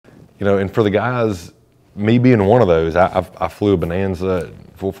And for the guys, me being one of those, I flew a Bonanza,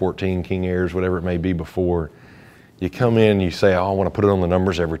 414 King Airs, whatever it may be before. You come in, you say, oh, I want to put it on the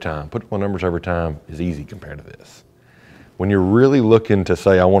numbers every time. Put it on the numbers every time is easy compared to this. When you're really looking to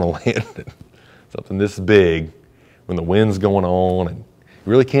say, I want to land something this big, when the wind's going on and you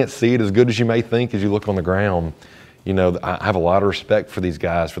really can't see it as good as you may think as you look on the ground, I have a lot of respect for these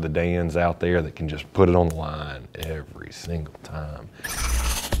guys, for the Dans out there that can just put it on the line every single time.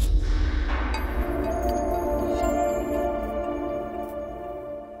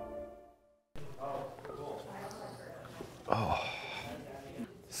 Oh.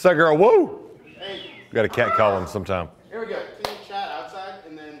 So girl, whoa! Hey. Got a cat calling sometime. Here we go. Can you chat outside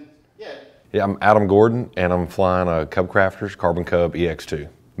and then, yeah. Yeah, I'm Adam Gordon and I'm flying a Cub Crafters Carbon Cub EX2.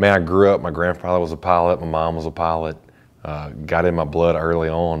 Man, I grew up, my grandfather was a pilot, my mom was a pilot. Got in my blood early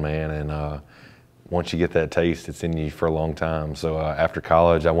on, man, and once you get that taste, it's in you for a long time. So after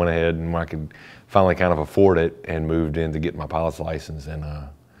college, I went ahead and when I could finally kind of afford it and moved in to get my pilot's license and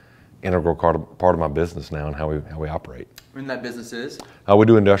integral part of my business now and how we operate. And that business is? We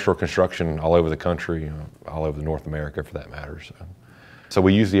do industrial construction all over the country, all over North America for that matter. So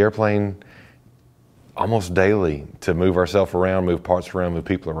we use the airplane almost daily to move ourselves around, move parts around, move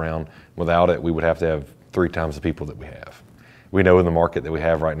people around. Without it, we would have to have 3 times the people that we have. We know in the market that we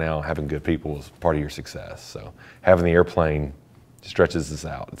have right now, having good people is part of your success. So having the airplane stretches this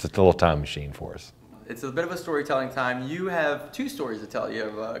out. It's a little time machine for us. It's a bit of a storytelling time. You have 2 stories to tell. You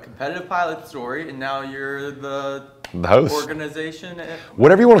have a competitive pilot story, and now you're the host. Organization.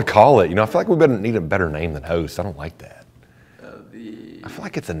 Whatever you want to call it. I feel like we need a better name than host. I don't like that. I feel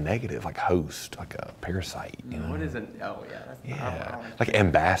like it's a negative, like host, like a parasite. What is it? Oh yeah. Yeah, like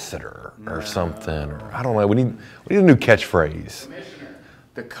ambassador or something. Or I don't know. We need a new catchphrase. Commissioner.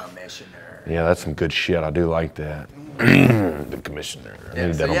 The commissioner. Yeah, that's some good shit. I do like that. The commissioner.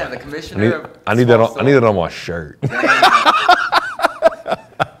 The commissioner. I need that on my shirt.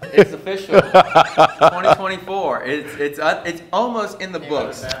 It's official. 2024. It's almost in the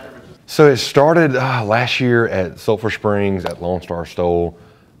books. So it started last year at Sulphur Springs at Lone Star STOL.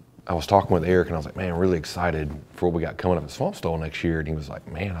 I was talking with Eric and I was like, man, I'm really excited for what we got coming up at Swamp STOL next year. And he was like,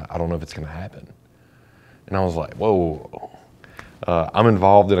 man, I don't know if it's going to happen. And I was like, whoa. I'm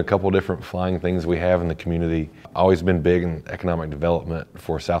involved in a couple different flying things we have in the community. I've always been big in economic development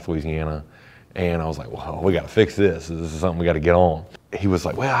for South Louisiana. And I was like, well, we got to fix this. This is something we got to get on. He was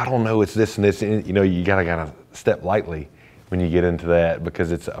like, well, I don't know. It's this and this. And, you got to step lightly when you get into that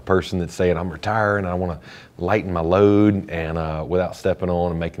because it's a person that's saying, I'm retiring and I want to lighten my load and without stepping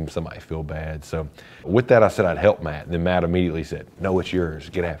on and making somebody feel bad. So with that, I said I'd help Matt. And then Matt immediately said, no, it's yours.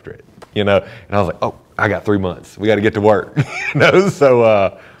 Get after it. And I was like, oh, I got 3 months. We got to get to work.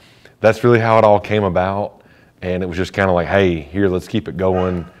 So that's really how it all came about. And it was just kind of like, hey, here, let's keep it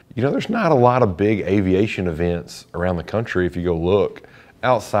going. There's not a lot of big aviation events around the country if you go look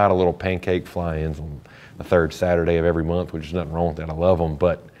outside of little pancake fly-ins on the 3rd Saturday of every month, which is nothing wrong with that. I love them.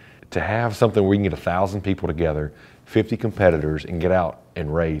 But to have something where you can get 1,000 people together, 50 competitors, and get out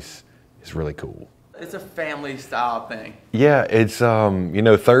and race is really cool. It's a family style thing. Yeah, it's,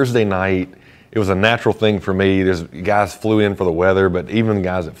 Thursday night, it was a natural thing for me. There's guys flew in for the weather, but even the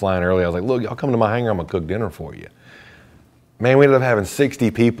guys that flying early, I was like, look, y'all come to my hangar, I'm gonna cook dinner for you. Man, we ended up having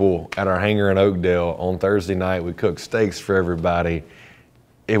 60 people at our hangar in Oakdale on Thursday night. We cooked steaks for everybody.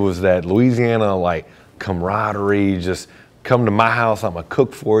 It was that Louisiana, camaraderie, just come to my house, I'm gonna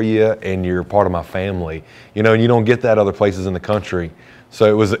cook for you, and you're part of my family. And you don't get that other places in the country. So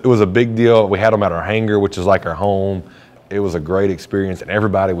it was a big deal. We had them at our hangar, which is like our home. It was a great experience, and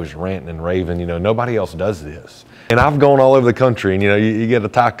everybody was ranting and raving. Nobody else does this. And I've gone all over the country, and you get a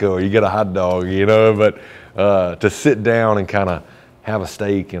taco or you get a hot dog, but to sit down and kind of have a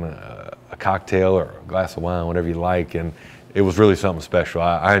steak and a cocktail or a glass of wine, whatever you like, and it was really something special.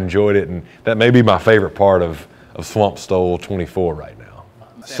 I enjoyed it, and that may be my favorite part of Swamp STOL 24 right now.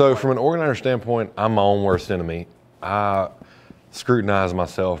 So from an organizer standpoint, I'm my own worst enemy. I scrutinize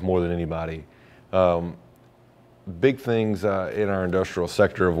myself more than anybody. Big things in our industrial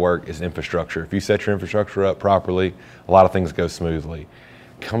sector of work is infrastructure. If you set your infrastructure up properly, a lot of things go smoothly.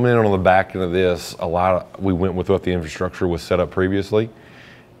 Coming in on the back end of this, we went with what the infrastructure was set up previously,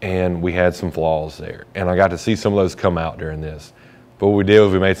 and we had some flaws there. And I got to see some of those come out during this. But what we did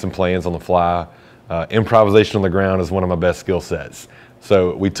was we made some plans on the fly. Improvisation on the ground is one of my best skill sets.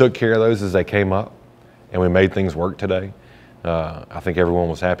 So we took care of those as they came up, and we made things work today. I think everyone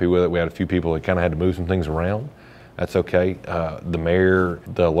was happy with it. We had a few people that kind of had to move some things around. That's okay. The mayor,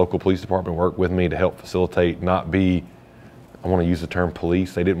 the local police department worked with me to help facilitate, not be, I want to use the term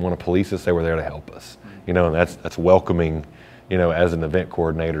police. They didn't want to police us. They were there to help us. And that's welcoming, as an event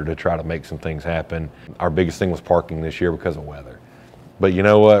coordinator to try to make some things happen. Our biggest thing was parking this year because of weather. But you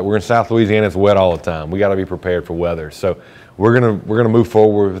know what? We're in South Louisiana. It's wet all the time. We got to be prepared for weather. So we're gonna move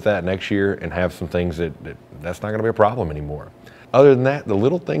forward with that next year and have some things that's not gonna be a problem anymore. Other than that, the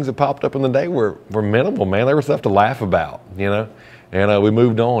little things that popped up in the day were minimal, man. There was stuff to laugh about, and we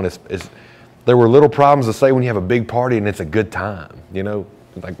moved on. There were little problems to say when you have a big party and it's a good time,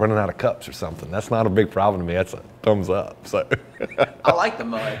 like running out of cups or something. That's not a big problem to me. That's a thumbs up. So I like the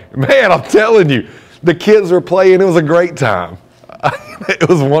mud. Man, I'm telling you, the kids were playing. It was a great time. It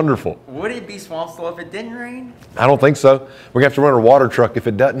was wonderful. Would it be Swamp STOL if it didn't rain? I don't think so. We're going to have to run a water truck if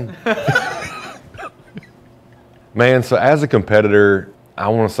it doesn't. Man, so as a competitor, I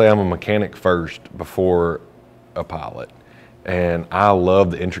want to say I'm a mechanic first before a pilot. And I love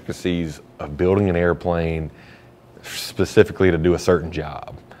the intricacies of building an airplane specifically to do a certain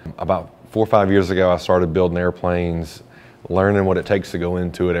job. About 4 or 5 years ago, I started building airplanes, learning what it takes to go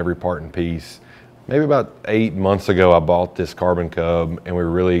into it, every part and piece. Maybe about 8 months ago, I bought this Carbon Cub, and we've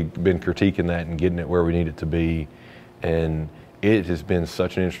really been critiquing that and getting it where we need it to be. And it has been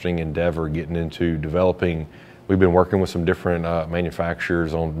such an interesting endeavor getting into developing. We've been working with some different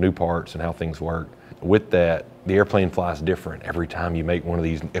manufacturers on new parts and how things work. With that, the airplane flies different every time you make one of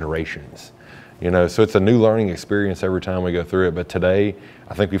these iterations. So it's a new learning experience every time we go through it. But today,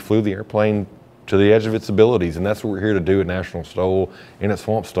 I think we flew the airplane to the edge of its abilities, and that's what we're here to do at National STOL and at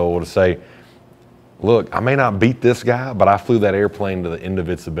Swamp STOL, to say, look, I may not beat this guy, but I flew that airplane to the end of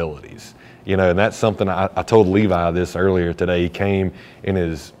its abilities. And that's something I told Levi this earlier today. He came in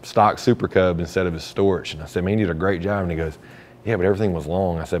his stock Super Cub instead of his Storch, and I said, man, you did a great job. And he goes, yeah, but everything was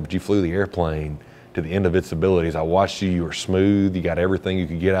long. I said, but you flew the airplane to the end of its abilities. I watched you. You were smooth. You got everything you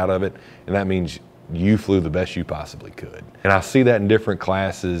could get out of it, and that means you flew the best you possibly could. And I see that in different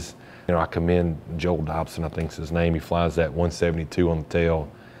classes. I commend Joel Dobson, I think's his name. He flies that 172 on the tail.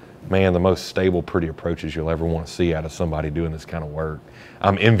 Man, the most stable, pretty approaches you'll ever want to see out of somebody doing this kind of work.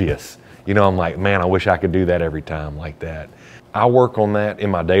 I'm envious. I'm like, man, I wish I could do that every time like that. I work on that in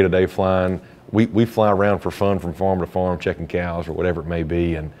my day-to-day flying. We fly around for fun from farm to farm, checking cows or whatever it may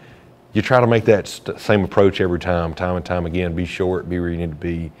be, and you try to make that same approach every time and time again. Be short, be where you need to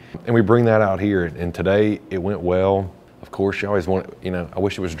be. And we bring that out here, and today it went well. Of course, you always want, I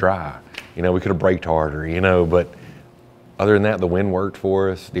wish it was dry. We could have braked harder, but other than that, the wind worked for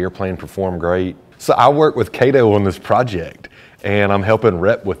us. The airplane performed great. So I work with Cato on this project, and I'm helping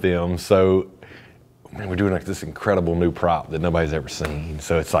rep with them. So, man, we're doing this incredible new prop that nobody's ever seen.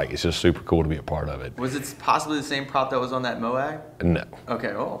 So it's just super cool to be a part of it. Was it possibly the same prop that was on that MOAG? No.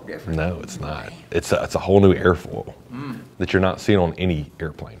 Okay, different. No, it's not. It's a whole new airfoil that you're not seeing on any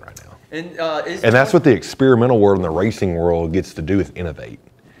airplane right now. And that's what the experimental world and the racing world gets to do, is innovate.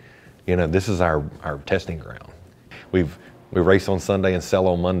 This is our testing ground. We race on Sunday and sell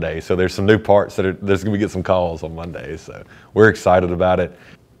on Monday, so there's some new parts there's going to get some calls on Monday, so we're excited about it.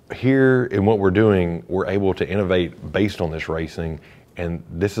 Here in what we're doing, we're able to innovate based on this racing, and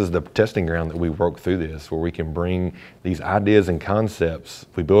this is the testing ground that we broke through this, where we can bring these ideas and concepts,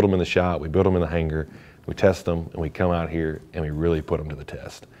 we build them in the shop, we build them in the hangar, we test them, and we come out here and we really put them to the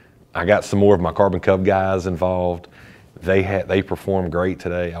test. I got some more of my Carbon Cub guys involved. They performed great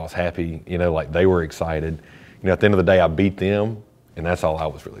today. I was happy, like they were excited. At the end of the day, I beat them, and that's all I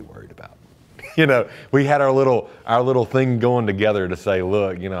was really worried about. We had our little thing going together to say,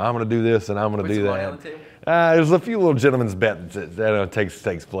 look, I'm going to do this and I'm going to do that. On the table? There's a few little gentlemen's bets that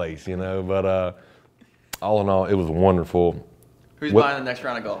takes place, but all in all, it was wonderful. Who's buying the next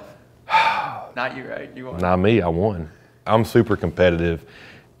round of golf? Not you, right? You won. Not me. I won. I'm super competitive.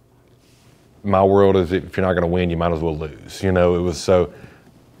 My world is, if you're not going to win, you might as well lose. It was so.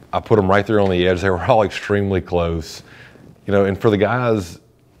 I put them right there on the edge. They were all extremely close, and for the guys,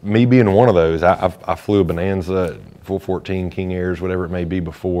 me being one of those, I flew a Bonanza, 414 King Airs, whatever it may be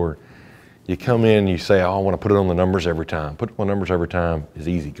before. You come in, you say, oh, I want to put it on the numbers every time. Put it on the numbers every time is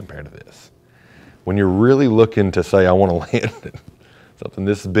easy compared to this. When you're really looking to say, I want to land something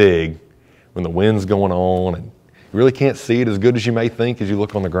this big, when the wind's going on, and you really can't see it as good as you may think as you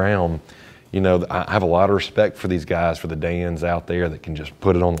look on the ground, I have a lot of respect for these guys, for the Dans out there that can just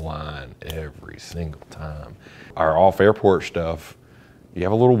put it on the line every single time. Our off-airport stuff, you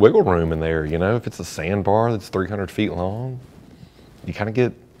have a little wiggle room in there, if it's a sandbar that's 300 feet long, you kind of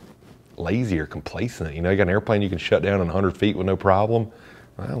get lazy or complacent. You got an airplane you can shut down in 100 feet with no problem.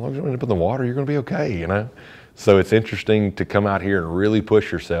 Well, as long as you don't end up in the water, you're going to be okay, So it's interesting to come out here and really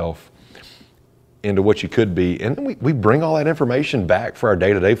push yourself into what you could be. And then we bring all that information back for our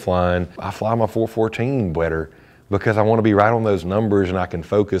day-to-day flying. I fly my 414 better because I want to be right on those numbers, and I can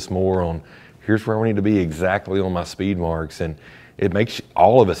focus more on Here's where we need to be exactly on my speed marks. And it makes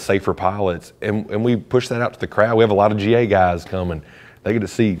all of us safer pilots. And we push that out to the crowd. We have a lot of GA guys coming. They get to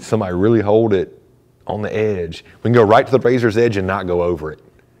see somebody really hold it on the edge. We can go right to the razor's edge and not go over it.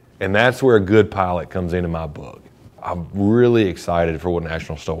 And that's where a good pilot comes in my book. I'm really excited for what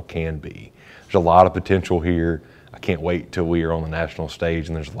National STOL can be. There's a lot of potential here. I can't wait till we are on the national stage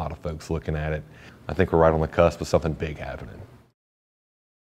and there's a lot of folks looking at it. I think we're right on the cusp of something big happening.